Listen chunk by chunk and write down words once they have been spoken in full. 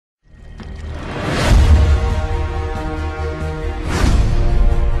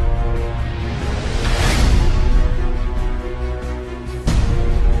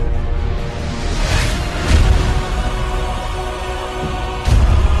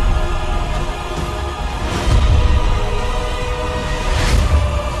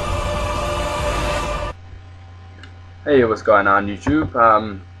Hey, what's going on YouTube?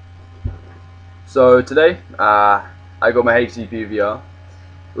 So today I got my HDP VR,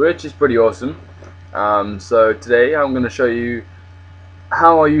 which is pretty awesome. So today I'm going to show you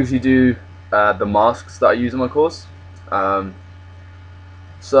how I usually do the masks that I use in my course.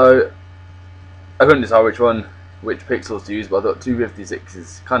 So I couldn't decide which pixels to use, but I thought 256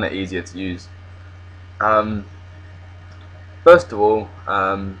 is kind of easier to use. First of all,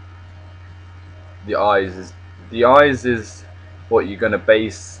 the eyes is what you're going to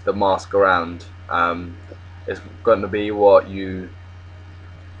base the mask around. It's going to be what you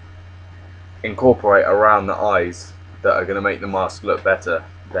incorporate around the eyes that are going to make the mask look better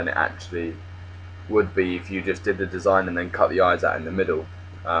than it actually would be if you just did the design and then cut the eyes out in the middle.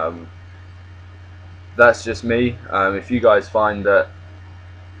 That's just me. If you guys find that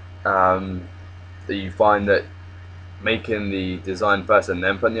making the design first and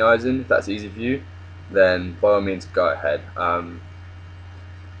then putting the eyes in, if that's easy for you, then by all means go ahead.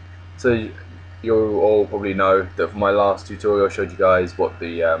 So you'll all probably know that from my last tutorial I showed you guys what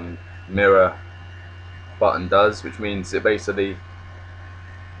the mirror button does, which means it basically,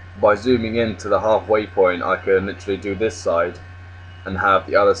 by zooming in to the halfway point, I can literally do this side and have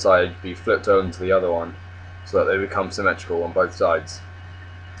the other side be flipped over to the other one so that they become symmetrical on both sides.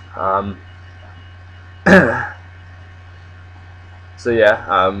 So yeah,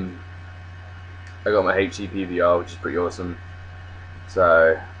 I got my HDP VR, which is pretty awesome.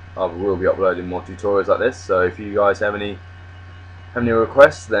 So I will be uploading more tutorials like this. So if you guys have any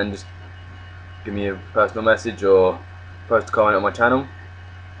requests, then just give me a personal message or post a comment on my channel.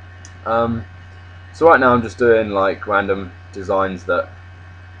 So right now I'm just doing like random designs that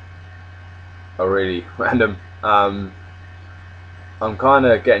are really random. I'm kind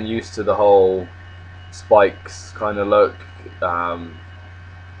of getting used to the whole spikes kind of look,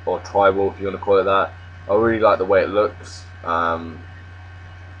 or tribal if you want to call it that. I really like the way it looks.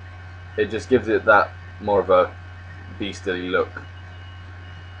 It just gives it that more of a beastly look.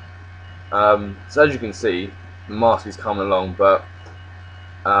 So as you can see, the mask is coming along, but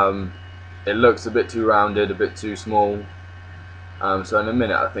it looks a bit too rounded, a bit too small. So in a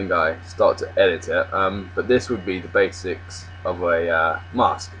minute I think I start to edit it, but this would be the basics of a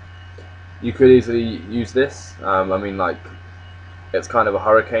mask. You could easily use this. I mean, like, it's kind of a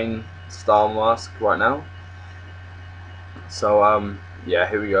hurricane style mask right now. So yeah,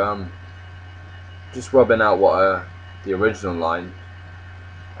 here we go. I'm just rubbing out the original line,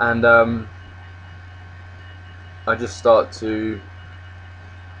 and I just start to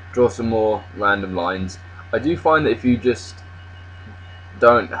draw some more random lines. I do find that if you just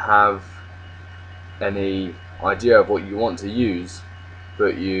don't have any idea of what you want to use,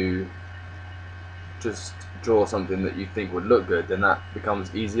 but you just draw something that you think would look good, then that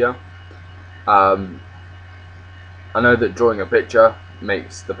becomes easier. I know that drawing a picture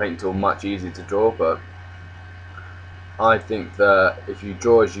makes the paint tool much easier to draw, but I think that if you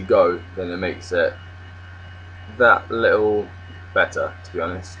draw as you go, then it makes it that little better, to be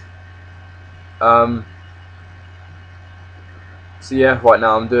honest. So yeah, right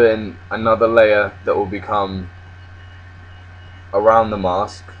now I'm doing another layer that will become around the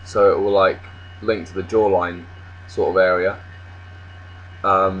mask, so it will like link to the jawline sort of area.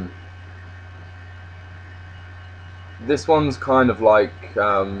 This one's kind of like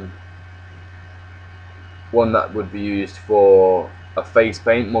one that would be used for a face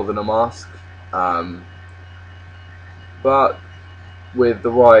paint more than a mask, but with the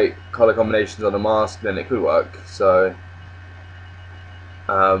right color combinations on the mask, then it could work. So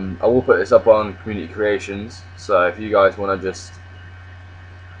I will put this up on community creations, so if you guys want to just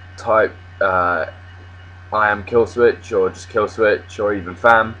type I am Killswitch, or just Killswitch, or even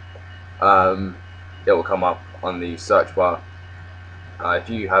fam, it will come up on the search bar. If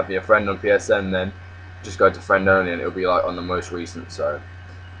you have me a friend on PSN, then just go to friend only and it'll be like on the most recent. So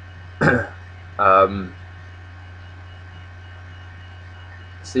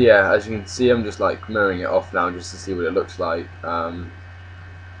so yeah, as you can see, I'm just like mirroring it off now just to see what it looks like. I'm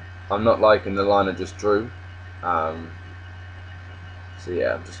not liking the line I just drew, so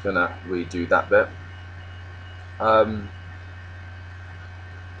yeah, I'm just gonna redo that bit.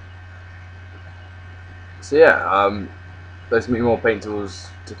 So yeah, there's gonna be more paint tools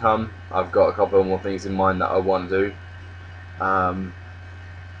to come. I've got a couple of more things in mind that I want to do.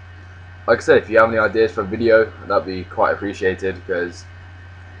 Like I said, if you have any ideas for a video, that'd be quite appreciated, because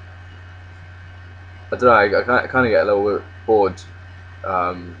I don't know, I kind of get a little bit bored.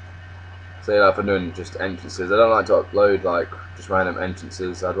 Say like if I'm doing just entrances, I don't like to upload like just random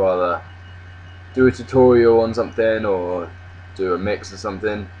entrances. I'd rather do a tutorial on something or do a mix or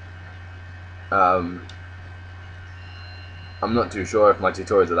something. I'm not too sure if my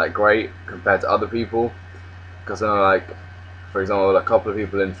tutorials are that great compared to other people, because I know, like, for example, a couple of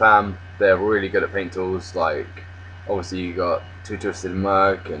people in fam, they're really good at paint tools. Like, obviously you got Twisted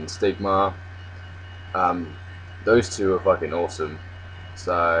Merk and Stigma. Those two are fucking awesome.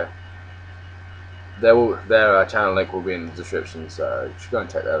 So their channel link will be in the description, so you should go and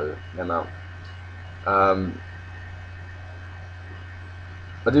check them out. I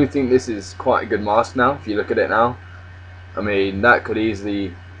do think this is quite a good mask now, if you look at it now. I mean, that could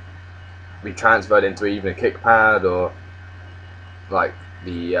easily be transferred into even a kick pad, or like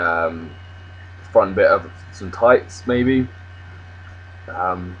the front bit of some tights maybe.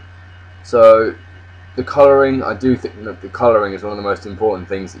 So the colouring, I do think that the colouring is one of the most important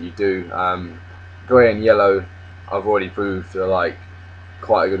things that you do. Grey and yellow I've already proved are like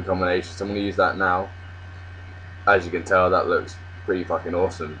quite a good combination, so I'm going to use that now. As you can tell, that looks pretty fucking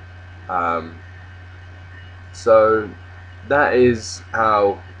awesome. So that is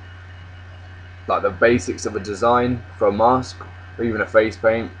how, like, the basics of a design for a mask or even a face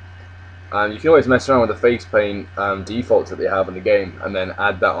paint. You can always mess around with the face paint defaults that they have in the game, and then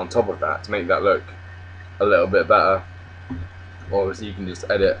add that on top of that to make that look a little bit better. Or obviously you can just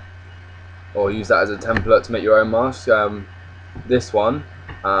edit or use that as a template to make your own mask. This one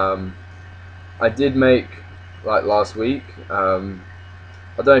I did make like last week.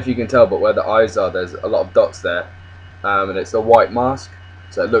 I don't know if you can tell, but where the eyes are, there's a lot of dots there, and it's a white mask,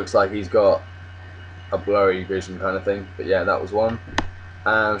 so it looks like he's got a blurry vision kind of thing. But yeah, that was one.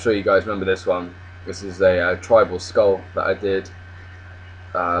 I'm sure you guys remember this one. This is a tribal skull that I did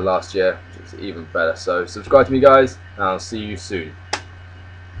last year, which is even better. So subscribe to me, guys, and I'll see you soon.